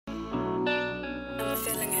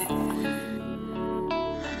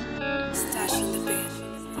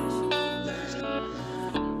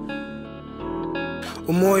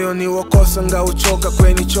Umoyo ni wakosa nga uchoka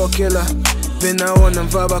kweni chokela. Benaona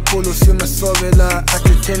mvaba kulu simasovela. At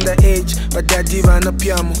a tender age, but daddy vana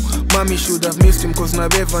piamo. Mommy should have missed him cause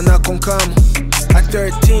nabeva na konkamu. At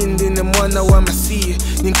 13 ndine mwana wa masiye.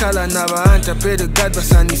 Ninkala na baanta pede God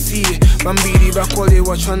basanisiye. Bambiri bakole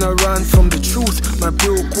wa tryna run from the truth. My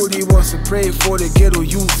bill kuli wants to pray for the ghetto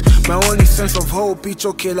youth. My only sense of hope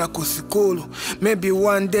ichokela kusikulu. Maybe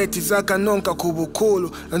one day tizaka nonka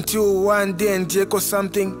kubukulu. Until one day njeko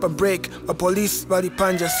something but break. A police body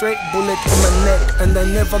panja straight bullet in my neck. And I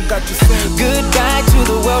never got to say goodbye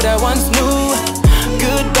to the world I once knew.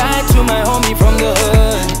 Goodbye to my homie from the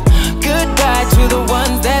hood. Goodbye to the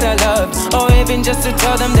ones that I loved, or even just to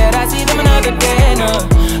tell them that I see them another day. No.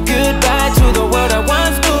 Goodbye to the world I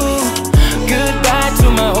once knew. Goodbye to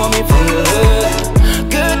my homie from the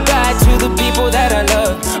hood. Goodbye to the people that I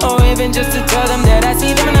love, or even just to tell them that I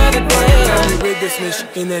see them another day.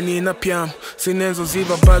 Inenina piamo sinenzo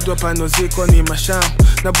ziva bado pano ziko ni mashamu.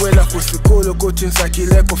 Nabuela kusikulu kuti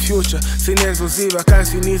nsakileko future. Sinenzo ziva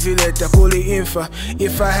kansi nizileta kuli infa.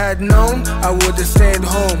 If I had known, I would've stayed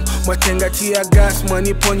home. Mwatenga tia gas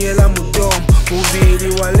mwaniponyela mudomo.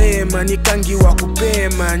 Muvili walema nikangiwa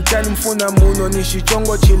kupema. Nchani mfuna muno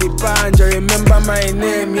nishichongo chilipanja. Remember my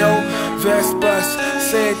name yo, Vespas.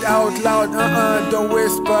 Say it out loud, don't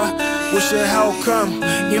whisper. Wish it how come,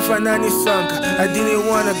 infanani sanga. I didn't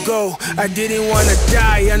wanna go, I didn't wanna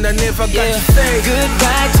die. And I never got to say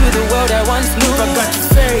goodbye to the world I once knew. Never got to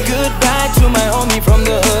say goodbye to my homie from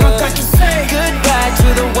the hood. Never got to say goodbye to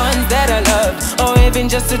the ones that I love, or even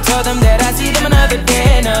just to tell them that I see them another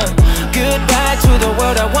day. Now, goodbye to the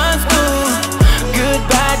world I once knew.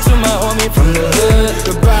 Goodbye to my homie from the hood.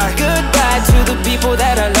 Goodbye. Goodbye to the people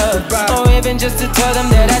that I love, or even just to tell them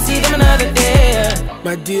that I see them another day.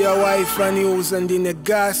 My dear wife aniuza ndine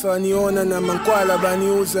gasa. Aniona na mankwala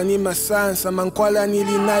baniuza ni masansa. Mankwala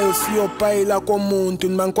nilinayo siyo paila kwa muntu.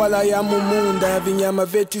 Mankwala ya mumunda ya vinyama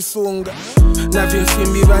vetisunga. Na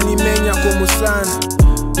vinsimbi banimenya kumusana.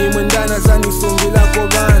 Imwendana zanisungila kwa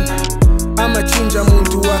bana. Ama chinja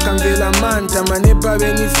muntu wakamvela manta. Manepa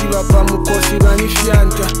benisiba pa mukosi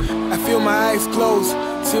banifyanta. I feel my eyes closed,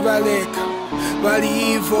 sibaleka.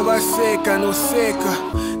 Bali ivo baseka no seka.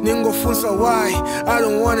 Ningo funsa why I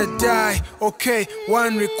don't wanna die. Okay,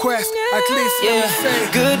 one request, at least let me say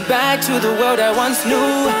goodbye to the world I once knew.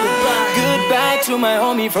 Goodbye to my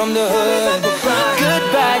homie from the hood.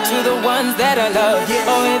 Goodbye to the ones that I love,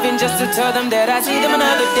 or even just to tell them that I see them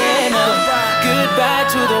another day. Now, goodbye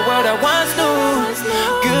to the world I once knew.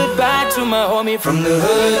 Goodbye to my homie from the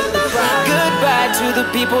hood. Goodbye to the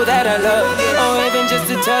people that I love, or even just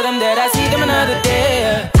to tell them that I see them another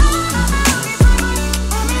day.